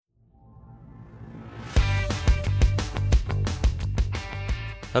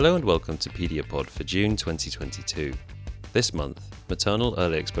Hello and welcome to Pediapod for June 2022. This month, maternal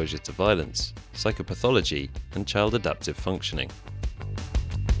early exposure to violence, psychopathology, and child adaptive functioning.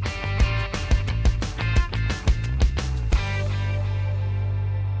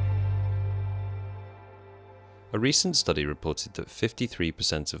 A recent study reported that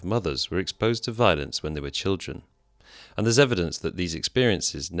 53% of mothers were exposed to violence when they were children, and there's evidence that these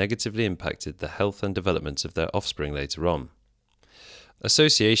experiences negatively impacted the health and development of their offspring later on.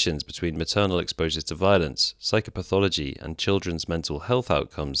 Associations between maternal exposure to violence, psychopathology, and children's mental health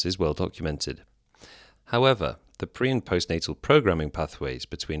outcomes is well documented. However, the pre- and postnatal programming pathways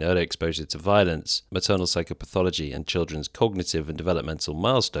between early exposure to violence, maternal psychopathology, and children's cognitive and developmental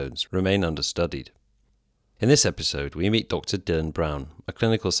milestones remain understudied. In this episode, we meet Dr. Dylan Brown, a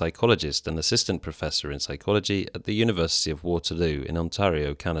clinical psychologist and assistant professor in psychology at the University of Waterloo in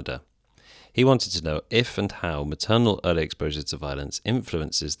Ontario, Canada. He wanted to know if and how maternal early exposure to violence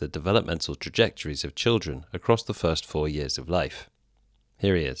influences the developmental trajectories of children across the first 4 years of life.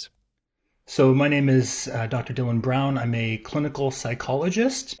 Here he is. So my name is Dr. Dylan Brown. I'm a clinical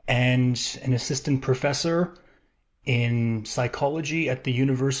psychologist and an assistant professor in psychology at the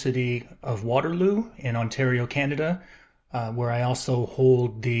University of Waterloo in Ontario, Canada, where I also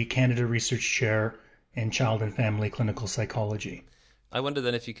hold the Canada Research Chair in Child and Family Clinical Psychology. I wonder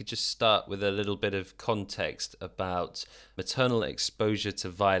then if you could just start with a little bit of context about maternal exposure to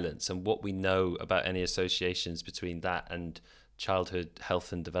violence and what we know about any associations between that and childhood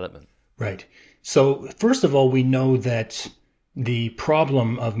health and development. Right. So first of all, we know that the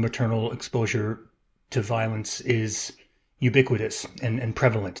problem of maternal exposure to violence is ubiquitous and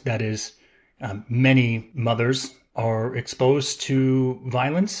prevalent. That is, many mothers are exposed to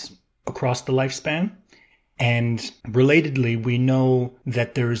violence across the lifespan. And relatedly, we know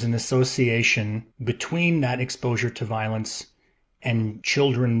that there is an association between that exposure to violence and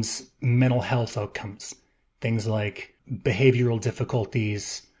children's mental health outcomes. Things like behavioral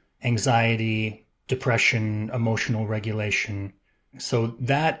difficulties, anxiety, depression, emotional regulation. So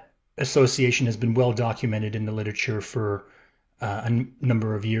that association has been well documented in the literature for a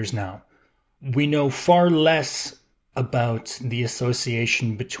number of years now. We know far less about the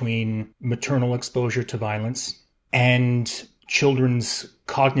association between maternal exposure to violence and children's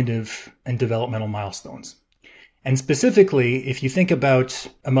cognitive and developmental milestones. And specifically, if you think about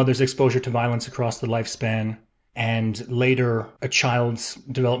a mother's exposure to violence across the lifespan and later a child's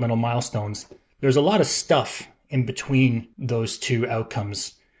developmental milestones, there's a lot of stuff in between those two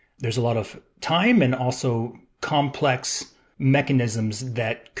outcomes. There's a lot of time and also complex mechanisms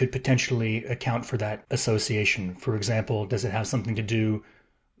that could potentially account for that association. For example, does it have something to do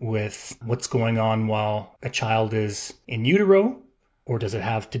with what's going on while a child is in utero? Or does it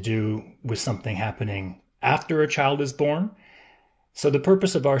have to do with something happening after a child is born? So the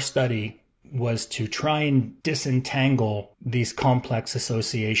purpose of our study was to try and disentangle these complex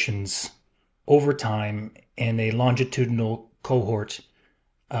associations over time in a longitudinal cohort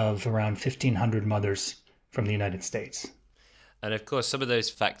of around 1,500 mothers from the United States. And of course, some of those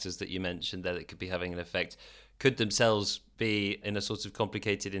factors that you mentioned there that could be having an effect could themselves be in a sort of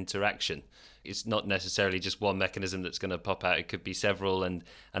complicated interaction. It's not necessarily just one mechanism that's going to pop out. It could be several, and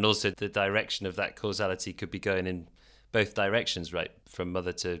also the direction of that causality could be going in both directions, right? From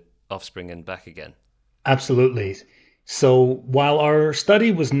mother to offspring and back again. Absolutely. So while our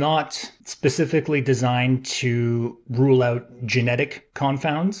study was not specifically designed to rule out genetic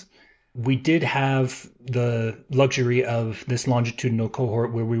confounds, we did have the luxury of this longitudinal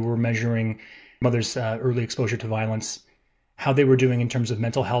cohort where we were measuring mothers' early exposure to violence, how they were doing in terms of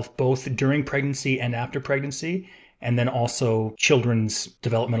mental health, both during pregnancy and after pregnancy, and then also children's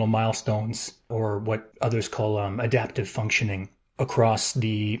developmental milestones, or what others call adaptive functioning, across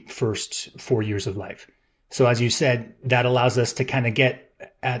the first 4 years of life. So as you said, that allows us to kind of get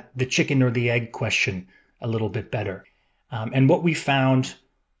at the chicken or the egg question a little bit better. And what we found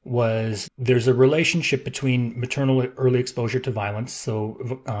was there's a relationship between maternal early exposure to violence,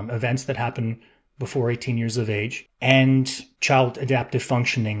 so events that happen before 18 years of age, and child adaptive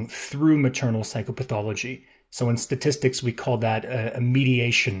functioning through maternal psychopathology. So in statistics, we call that a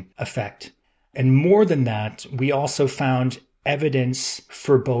mediation effect. And more than that, we also found evidence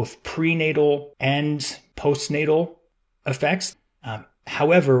for both prenatal and postnatal effects.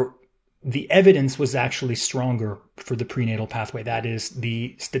 However, the evidence was actually stronger for the prenatal pathway. That is,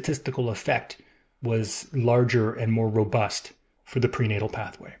 the statistical effect was larger and more robust for the prenatal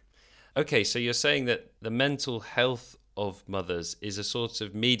pathway. Okay, so you're saying that the mental health of mothers is a sort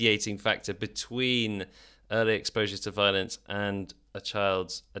of mediating factor between early exposure to violence and a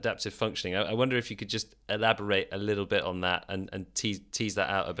child's adaptive functioning. I wonder if you could just elaborate a little bit on that and tease that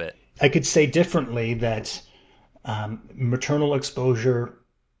out a bit. I could say differently that maternal exposure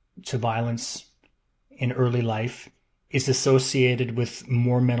to violence in early life is associated with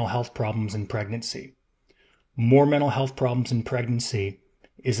more mental health problems in pregnancy. More mental health problems in pregnancy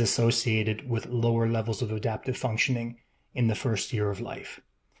is associated with lower levels of adaptive functioning in the first year of life.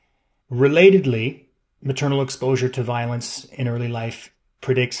 Relatedly, maternal exposure to violence in early life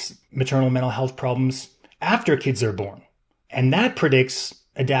predicts maternal mental health problems after kids are born. And that predicts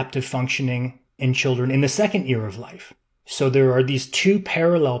adaptive functioning in children in the second year of life. So there are these two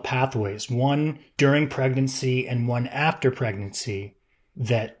parallel pathways, one during pregnancy and one after pregnancy,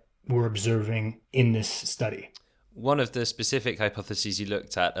 that we're observing in this study. One of the specific hypotheses you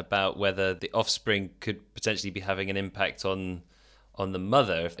looked at about whether the offspring could potentially be having an impact on the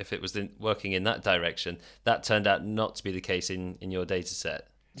mother, if it was working in that direction, that turned out not to be the case in your data set.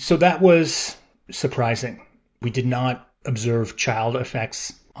 So that was surprising. We did not observe child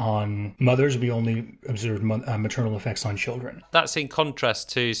effects on mothers. We only observed maternal effects on children. That's in contrast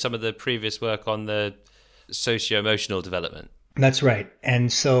to some of the previous work on the socio-emotional development. That's right.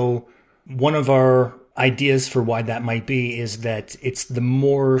 And so one of our ideas for why that might be is that it's the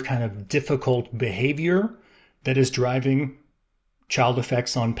more kind of difficult behavior that is driving child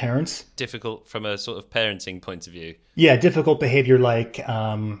effects on parents. Difficult from a sort of parenting point of view. Yeah, difficult behavior like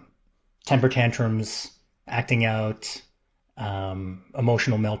temper tantrums, acting out,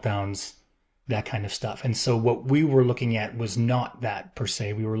 emotional meltdowns, that kind of stuff. And so what we were looking at was not that per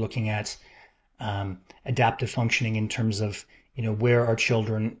se. We were looking at adaptive functioning in terms of, where are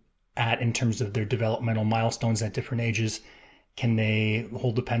children at in terms of their developmental milestones at different ages. Can they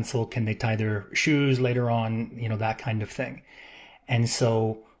hold a pencil? Can they tie their shoes later on? That kind of thing. And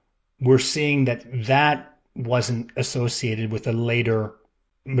so we're seeing that wasn't associated with a later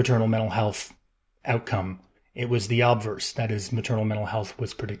maternal mental health outcome. It was the obverse. That is, maternal mental health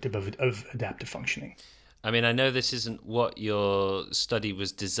was predictive of adaptive functioning. I mean, I know this isn't what your study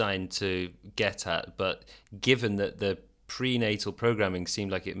was designed to get at, but given that the prenatal programming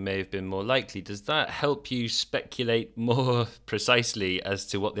seemed like it may have been more likely, does that help you speculate more precisely as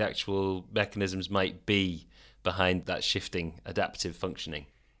to what the actual mechanisms might be behind that shifting adaptive functioning?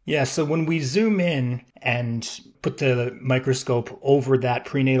 Yeah, so when we zoom in and put the microscope over that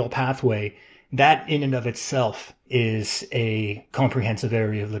prenatal pathway, that in and of itself is a comprehensive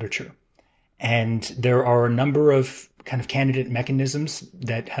area of literature. And there are a number of kind of candidate mechanisms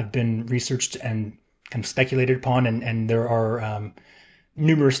that have been researched and kind of speculated upon, and there are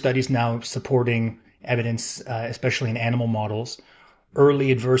numerous studies now supporting evidence, especially in animal models.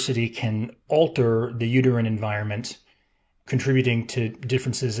 Early adversity can alter the uterine environment, contributing to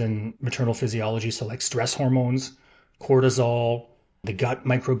differences in maternal physiology, so like stress hormones, cortisol, the gut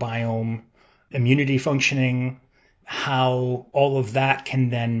microbiome, immunity functioning, how all of that can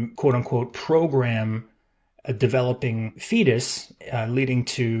then, quote unquote, program a developing fetus, leading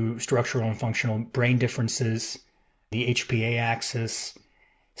to structural and functional brain differences, the HPA axis.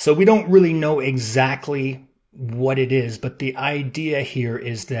 So we don't really know exactly what it is, but the idea here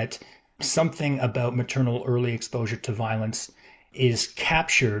is that something about maternal early exposure to violence is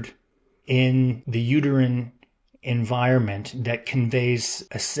captured in the uterine environment that conveys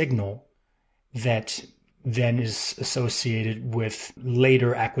a signal that then is associated with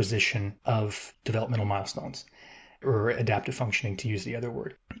later acquisition of developmental milestones or adaptive functioning, to use the other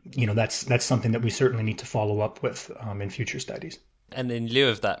word. That's something that we certainly need to follow up with in future studies. And in lieu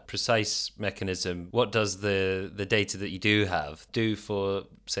of that precise mechanism, what does the data that you do have do for,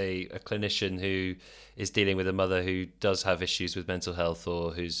 say, a clinician who is dealing with a mother who does have issues with mental health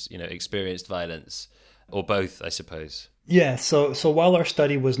or who's experienced violence, or both, I suppose? Yeah, so while our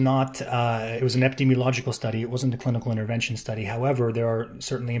study was not, it was an epidemiological study, it wasn't a clinical intervention study. However, there are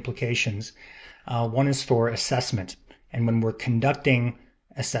certainly implications. One is for assessment. And when we're conducting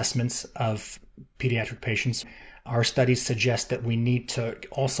assessments of pediatric patients, our studies suggest that we need to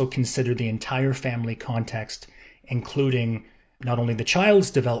also consider the entire family context, including not only the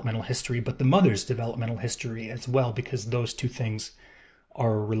child's developmental history, but the mother's developmental history as well, because those two things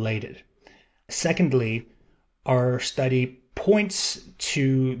are related. Secondly, our study points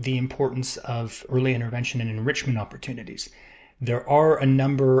to the importance of early intervention and enrichment opportunities. There are a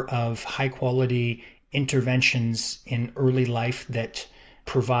number of high-quality interventions in early life that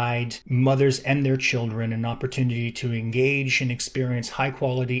provide mothers and their children an opportunity to engage and experience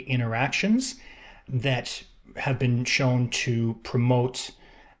high-quality interactions that have been shown to promote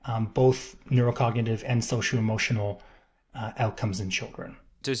both neurocognitive and socio-emotional outcomes in children.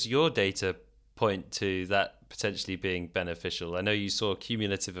 Does your data point to that potentially being beneficial? I know you saw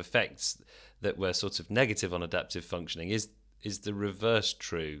cumulative effects that were sort of negative on adaptive functioning. Is the reverse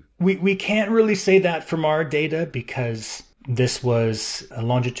true? We can't really say that from our data because this was a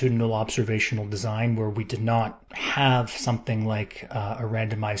longitudinal observational design where we did not have something like a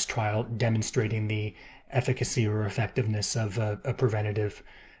randomized trial demonstrating the efficacy or effectiveness of a preventative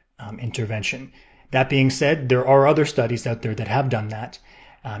intervention. That being said, there are other studies out there that have done that.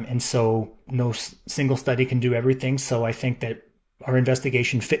 And so no single study can do everything. So I think that our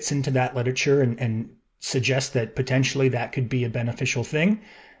investigation fits into that literature and suggests that potentially that could be a beneficial thing,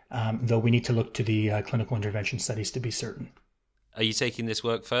 though we need to look to the clinical intervention studies to be certain. Are you taking this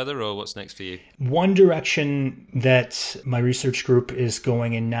work further, or what's next for you? One direction that my research group is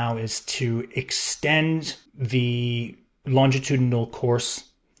going in now is to extend the longitudinal course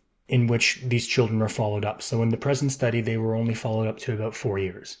in which these children are followed up. So in the present study, they were only followed up to about 4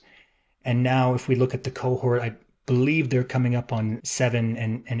 years. And now if we look at the cohort, I believe they're coming up on 7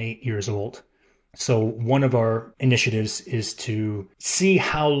 and 8 years old. So one of our initiatives is to see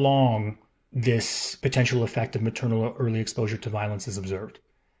how long this potential effect of maternal early exposure to violence is observed.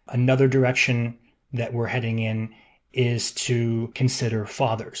 Another direction that we're heading in is to consider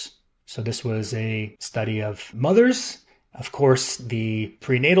fathers. So this was a study of mothers. Of course, the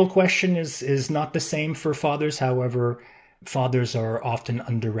prenatal question is not the same for fathers. However, fathers are often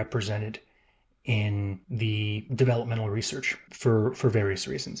underrepresented in the developmental research for various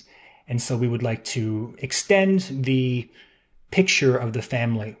reasons. And so we would like to extend the picture of the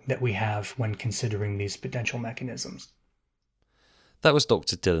family that we have when considering these potential mechanisms. That was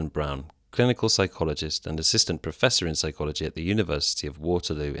Dr. Dylan Brown, clinical psychologist and assistant professor in psychology at the University of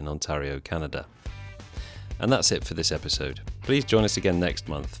Waterloo in Ontario, Canada. And that's it for this episode. Please join us again next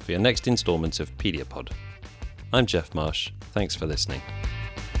month for your next instalment of Pediapod. I'm Jeff Marsh. Thanks for listening.